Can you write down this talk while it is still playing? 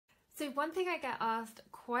So one thing I get asked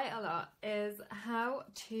quite a lot is how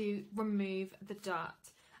to remove the dart.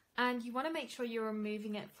 And you want to make sure you're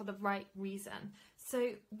removing it for the right reason.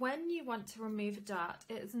 So when you want to remove a dart,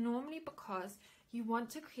 it is normally because you want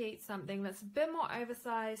to create something that's a bit more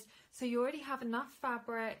oversized, so you already have enough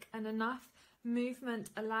fabric and enough movement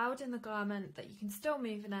allowed in the garment that you can still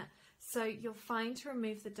move in it, so you're fine to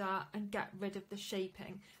remove the dart and get rid of the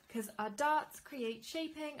shaping, because our darts create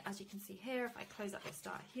shaping, as you can see here. If I close up this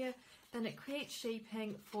dart here, then it creates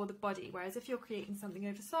shaping for the body, whereas if you're creating something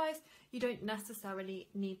oversized, you don't necessarily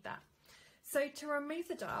need that. So to remove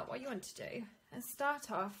the dart, what you want to do is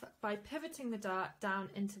start off by pivoting the dart down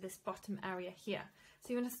into this bottom area here.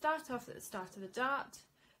 So you want to start off at the start of the dart,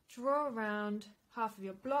 draw around half of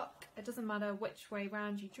your block. It doesn't matter which way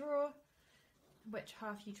round you draw, which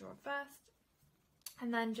half you draw first,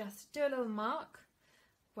 and then just do a little mark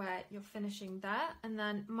where you're finishing there, and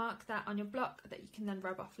then mark that on your block that you can then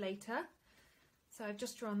rub off later. So I've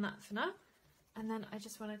just drawn that for now, and then I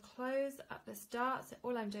just want to close up this dart. So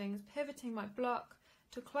all I'm doing is pivoting my block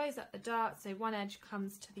to close up the dart, so one edge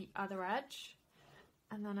comes to the other edge,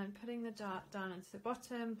 and then I'm putting the dart down into the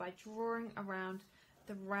bottom by drawing around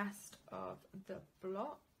the rest of the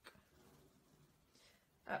block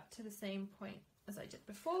up to the same point as I did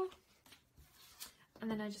before, and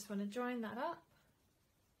then I just want to join that up.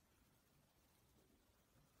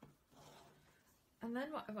 And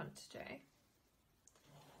then what I want to do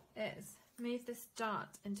is move this dart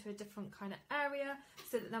into a different kind of area,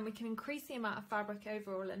 so that then we can increase the amount of fabric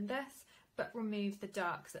overall in this, but remove the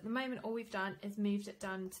dart, because at the moment all we've done is moved it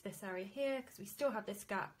down to this area here, because we still have this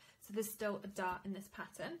gap, so there's still a dart in this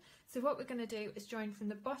pattern. So what we're going to do is join from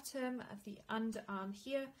the bottom of the underarm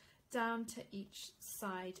here down to each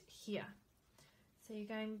side here. So you're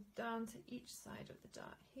going down to each side of the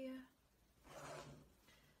dart here,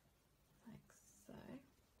 like so.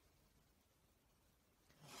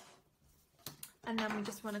 And then we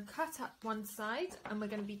just want to cut up one side, and we're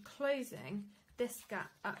going to be closing this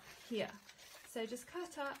gap up here. So just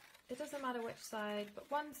cut up, it doesn't matter which side, but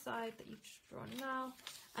one side that you've drawn now,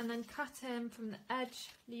 and then cut in from the edge,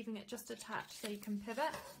 leaving it just attached so you can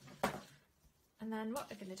pivot. And then what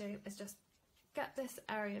we're going to do is just get this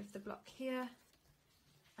area of the block here,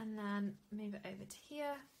 and then move it over to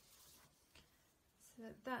here, so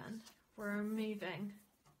that then we're removing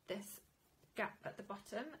this gap at the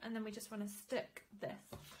bottom, and then we just want to stick this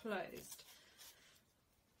closed.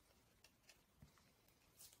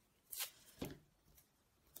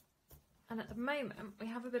 And at the moment we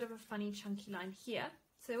have a bit of a funny chunky line here,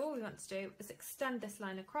 so all we want to do is extend this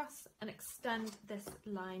line across and extend this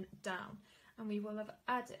line down, and we will have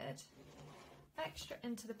added extra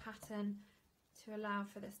into the pattern to allow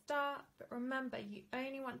for this dart. But remember, you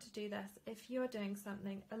only want to do this if you're doing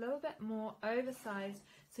something a little bit more oversized,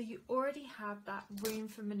 so you already have that room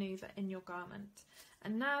for maneuver in your garment.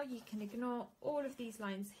 And now you can ignore all of these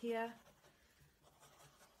lines here,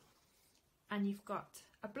 and you've got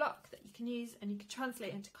a block that you can use, and you can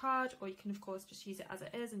translate into card, or you can of course just use it as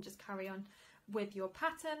it is and just carry on with your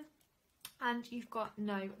pattern, and you've got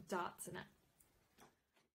no darts in it.